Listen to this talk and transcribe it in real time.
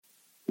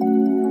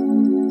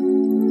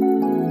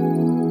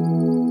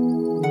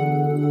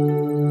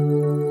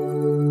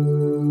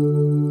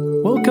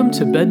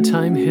Welcome to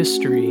Bedtime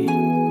History.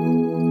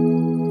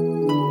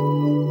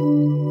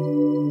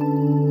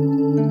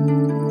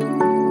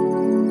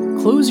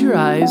 Close your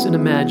eyes and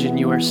imagine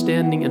you are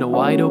standing in a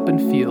wide open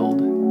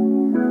field.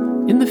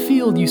 In the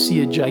field, you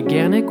see a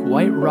gigantic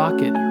white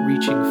rocket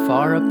reaching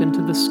far up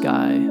into the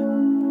sky.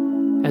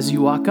 As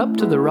you walk up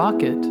to the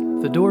rocket,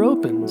 the door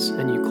opens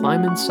and you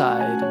climb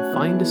inside and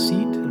find a seat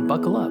and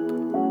buckle up.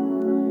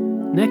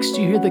 Next,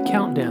 you hear the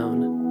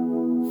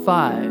countdown.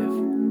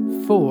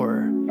 5,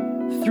 4,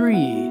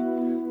 3,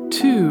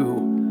 2,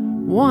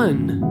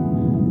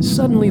 1.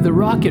 Suddenly, the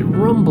rocket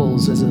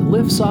rumbles as it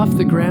lifts off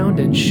the ground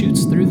and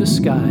shoots through the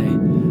sky,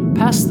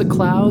 past the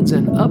clouds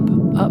and up,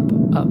 up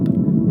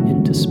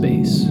into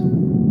space.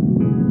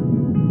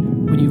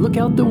 When you look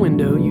out the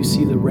window, you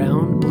see the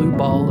round blue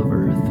ball of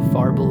Earth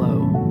far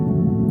below.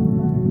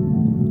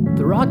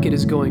 The rocket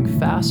is going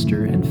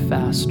faster and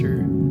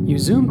faster. You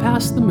zoom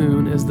past the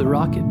moon as the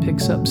rocket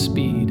picks up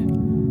speed.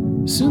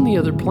 Soon the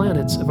other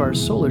planets of our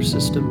solar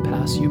system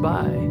pass you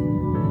by.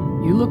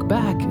 You look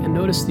back and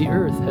notice the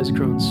Earth has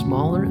grown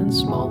smaller and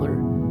smaller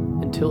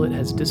until it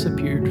has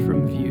disappeared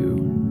from view.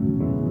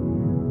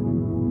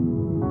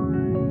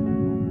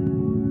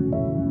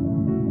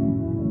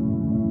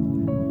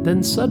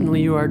 Then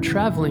suddenly you are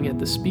traveling at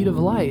the speed of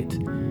light,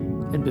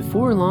 and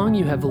before long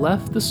you have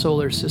left the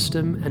solar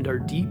system and are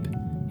deep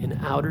in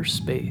outer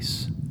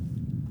space.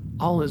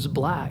 All is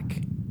black.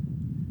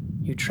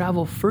 You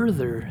travel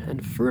further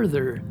and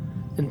further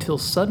until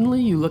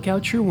suddenly you look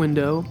out your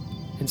window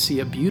and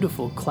see a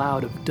beautiful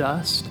cloud of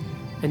dust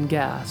and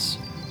gas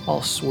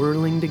all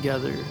swirling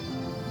together.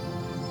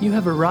 You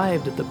have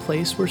arrived at the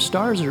place where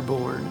stars are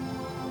born.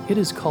 It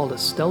is called a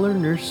stellar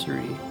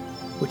nursery,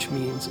 which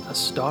means a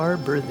star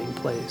birthing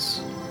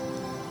place.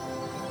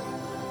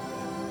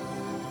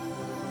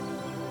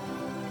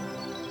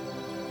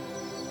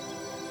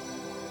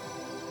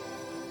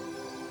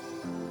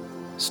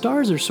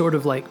 Stars are sort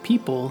of like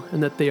people in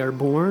that they are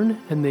born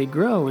and they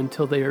grow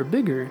until they are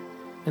bigger,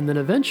 and then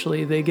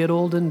eventually they get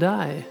old and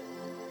die.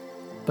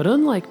 But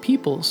unlike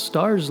people,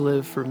 stars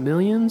live for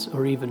millions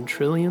or even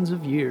trillions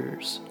of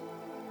years.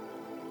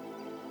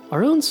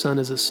 Our own sun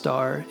is a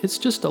star. It's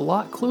just a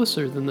lot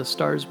closer than the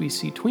stars we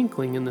see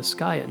twinkling in the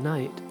sky at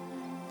night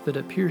that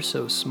appear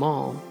so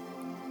small.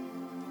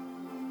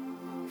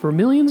 For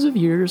millions of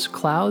years,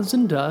 clouds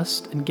and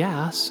dust and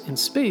gas in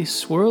space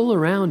swirl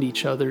around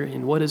each other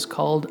in what is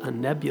called a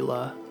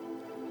nebula.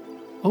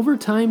 Over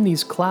time,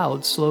 these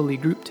clouds slowly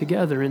group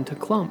together into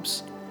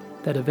clumps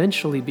that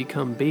eventually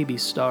become baby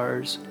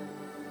stars,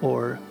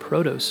 or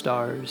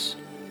protostars.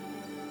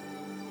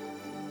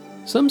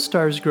 Some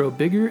stars grow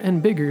bigger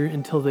and bigger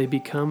until they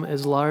become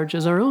as large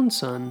as our own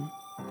sun.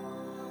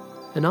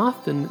 And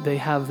often they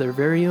have their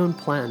very own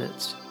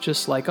planets,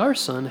 just like our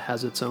sun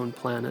has its own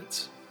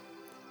planets.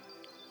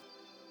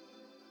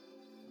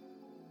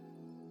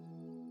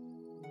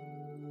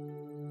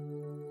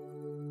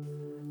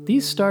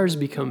 These stars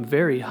become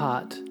very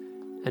hot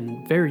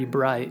and very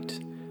bright,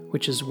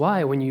 which is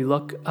why when you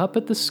look up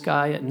at the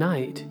sky at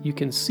night, you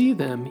can see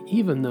them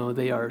even though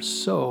they are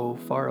so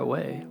far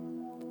away.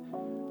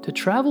 To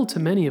travel to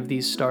many of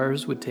these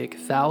stars would take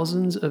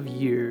thousands of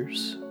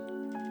years.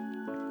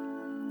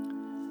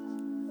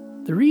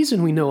 The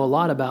reason we know a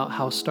lot about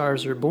how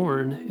stars are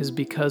born is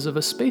because of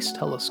a space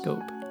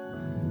telescope.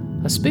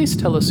 A space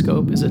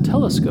telescope is a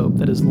telescope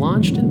that is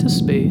launched into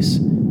space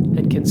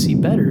and can see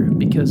better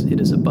because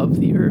it is above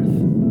the Earth.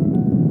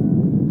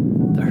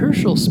 The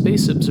Herschel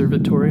Space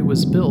Observatory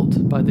was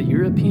built by the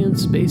European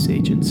Space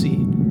Agency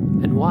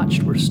and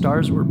watched where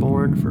stars were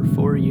born for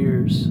 4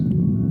 years.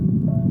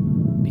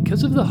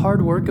 Because of the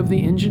hard work of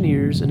the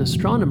engineers and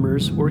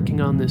astronomers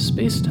working on this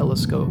space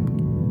telescope,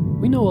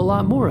 we know a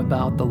lot more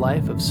about the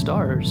life of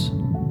stars.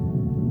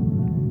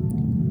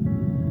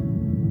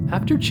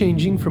 After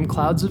changing from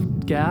clouds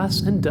of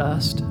gas and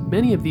dust,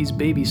 many of these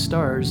baby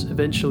stars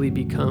eventually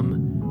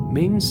become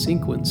main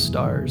sequence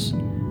stars,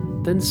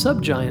 then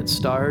subgiant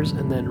stars,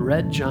 and then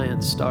red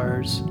giant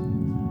stars.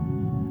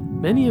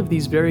 Many of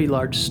these very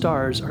large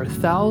stars are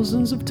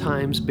thousands of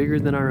times bigger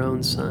than our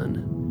own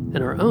sun,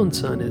 and our own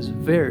sun is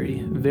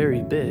very,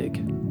 very big.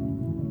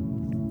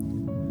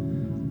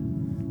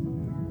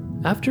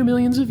 After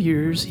millions of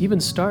years,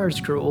 even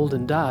stars grow old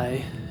and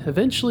die.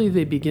 Eventually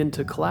they begin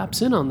to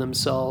collapse in on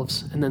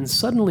themselves and then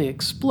suddenly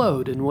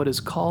explode in what is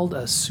called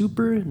a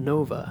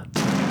supernova.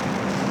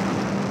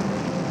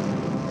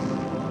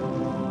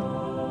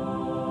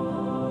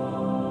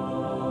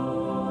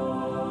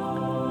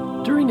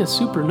 During a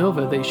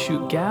supernova, they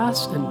shoot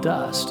gas and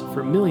dust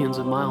for millions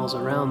of miles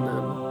around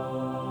them.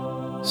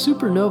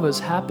 Supernovas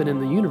happen in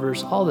the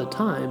universe all the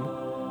time,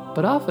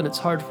 but often it's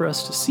hard for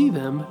us to see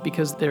them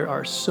because there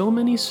are so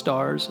many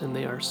stars and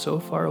they are so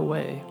far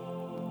away.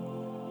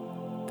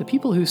 The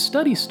people who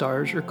study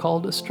stars are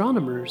called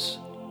astronomers.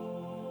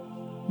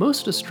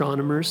 Most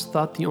astronomers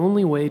thought the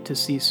only way to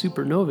see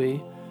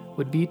supernovae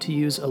would be to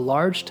use a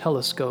large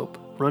telescope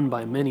run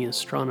by many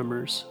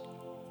astronomers.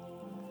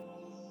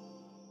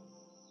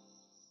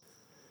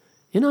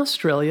 In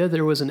Australia,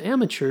 there was an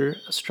amateur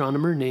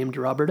astronomer named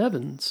Robert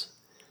Evans.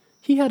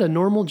 He had a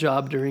normal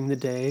job during the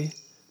day,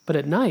 but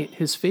at night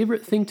his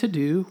favorite thing to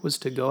do was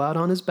to go out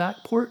on his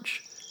back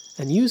porch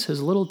and use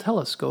his little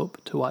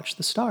telescope to watch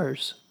the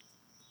stars.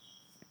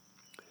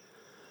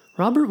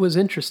 Robert was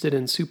interested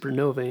in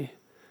supernovae,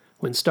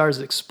 when stars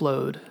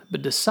explode,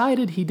 but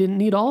decided he didn't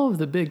need all of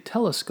the big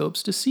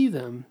telescopes to see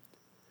them.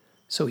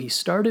 So he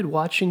started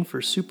watching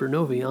for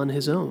supernovae on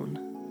his own.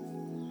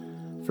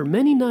 For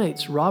many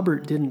nights,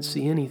 Robert didn't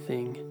see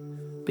anything,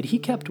 but he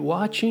kept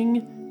watching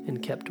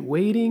and kept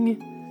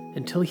waiting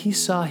until he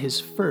saw his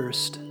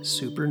first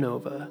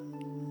supernova.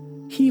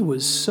 He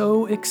was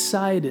so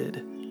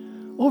excited.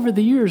 Over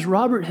the years,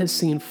 Robert has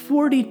seen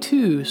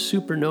 42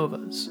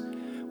 supernovas,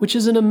 which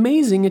is an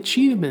amazing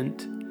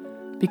achievement.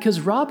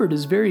 Because Robert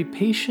is very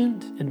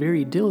patient and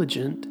very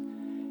diligent,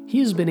 he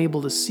has been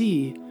able to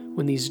see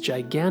when these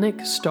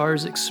gigantic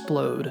stars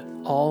explode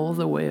all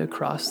the way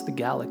across the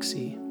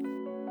galaxy.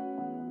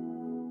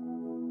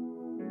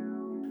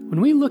 When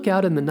we look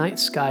out in the night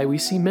sky, we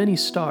see many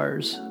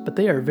stars, but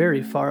they are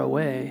very far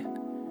away.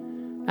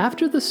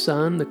 After the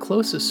Sun, the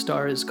closest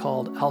star is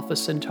called Alpha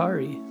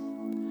Centauri.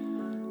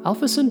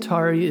 Alpha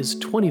Centauri is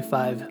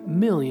 25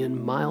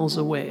 million miles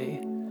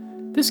away.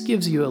 This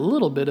gives you a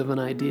little bit of an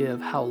idea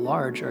of how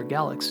large our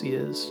galaxy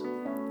is.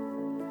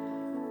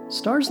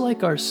 Stars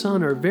like our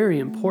Sun are very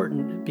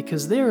important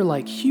because they are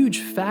like huge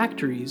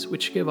factories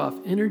which give off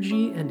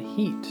energy and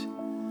heat.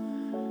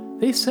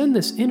 They send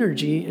this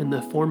energy in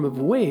the form of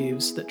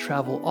waves that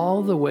travel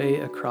all the way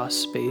across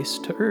space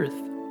to Earth.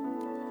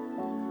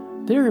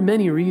 There are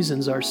many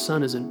reasons our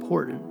Sun is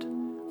important.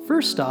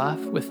 First off,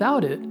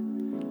 without it,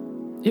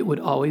 it would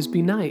always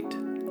be night.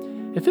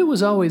 If it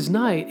was always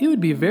night, it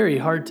would be very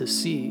hard to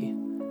see.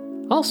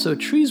 Also,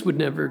 trees would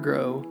never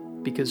grow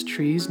because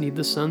trees need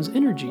the sun's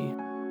energy.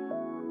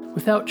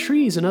 Without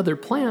trees and other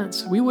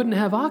plants, we wouldn't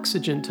have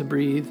oxygen to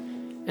breathe,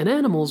 and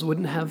animals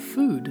wouldn't have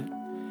food.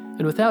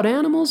 And without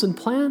animals and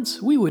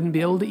plants, we wouldn't be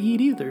able to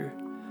eat either.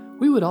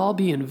 We would all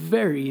be in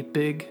very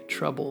big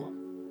trouble.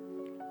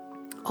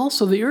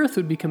 Also, the Earth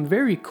would become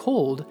very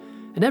cold,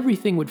 and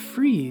everything would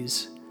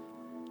freeze.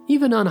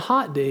 Even on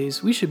hot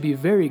days, we should be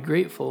very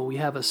grateful we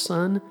have a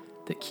sun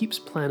that keeps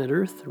planet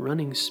Earth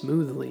running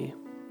smoothly.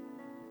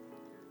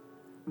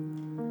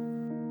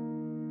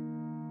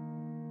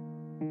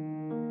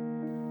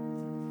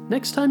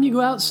 Next time you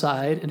go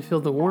outside and feel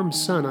the warm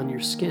sun on your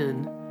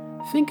skin,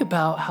 think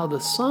about how the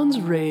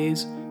sun's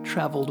rays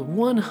traveled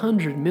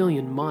 100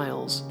 million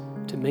miles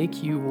to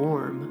make you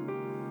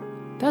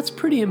warm. That's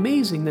pretty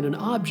amazing that an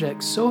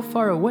object so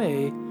far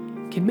away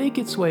can make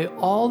its way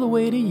all the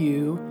way to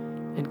you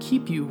and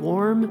keep you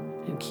warm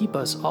and keep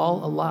us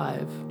all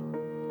alive.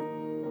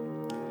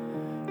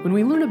 When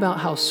we learn about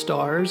how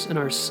stars and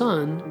our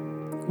sun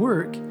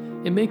work,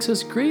 it makes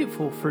us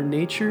grateful for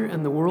nature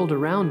and the world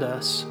around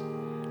us.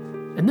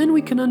 And then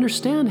we can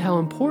understand how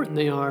important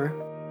they are,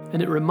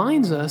 and it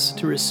reminds us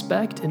to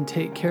respect and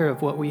take care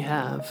of what we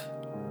have.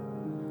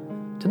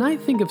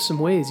 Tonight, think of some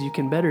ways you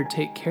can better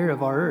take care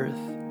of our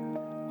Earth,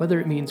 whether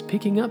it means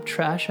picking up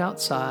trash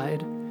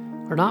outside,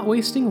 or not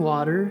wasting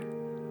water,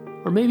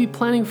 or maybe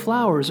planting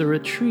flowers or a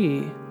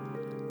tree.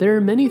 There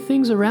are many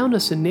things around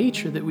us in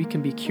nature that we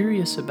can be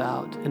curious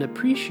about and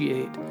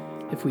appreciate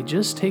if we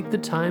just take the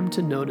time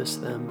to notice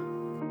them.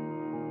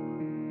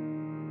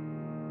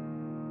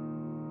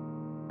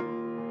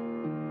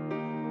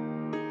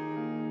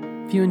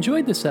 If you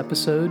enjoyed this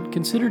episode,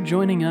 consider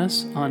joining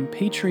us on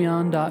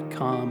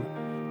patreon.com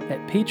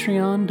at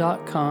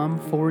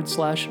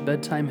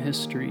patreon.com/bedtime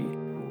history.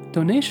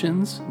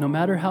 Donations, no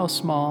matter how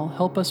small,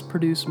 help us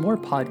produce more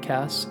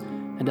podcasts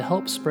and to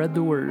help spread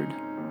the word.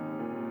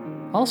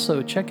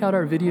 Also, check out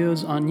our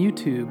videos on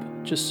YouTube.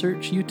 Just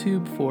search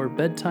YouTube for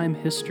Bedtime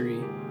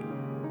History.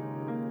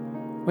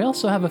 We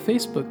also have a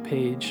Facebook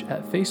page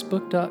at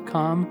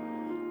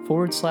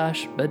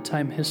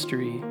facebook.com/bedtime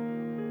history.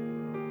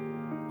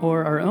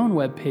 Or our own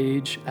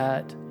webpage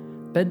at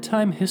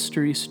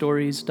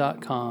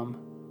bedtimehistorystories.com.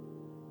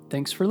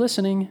 Thanks for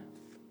listening.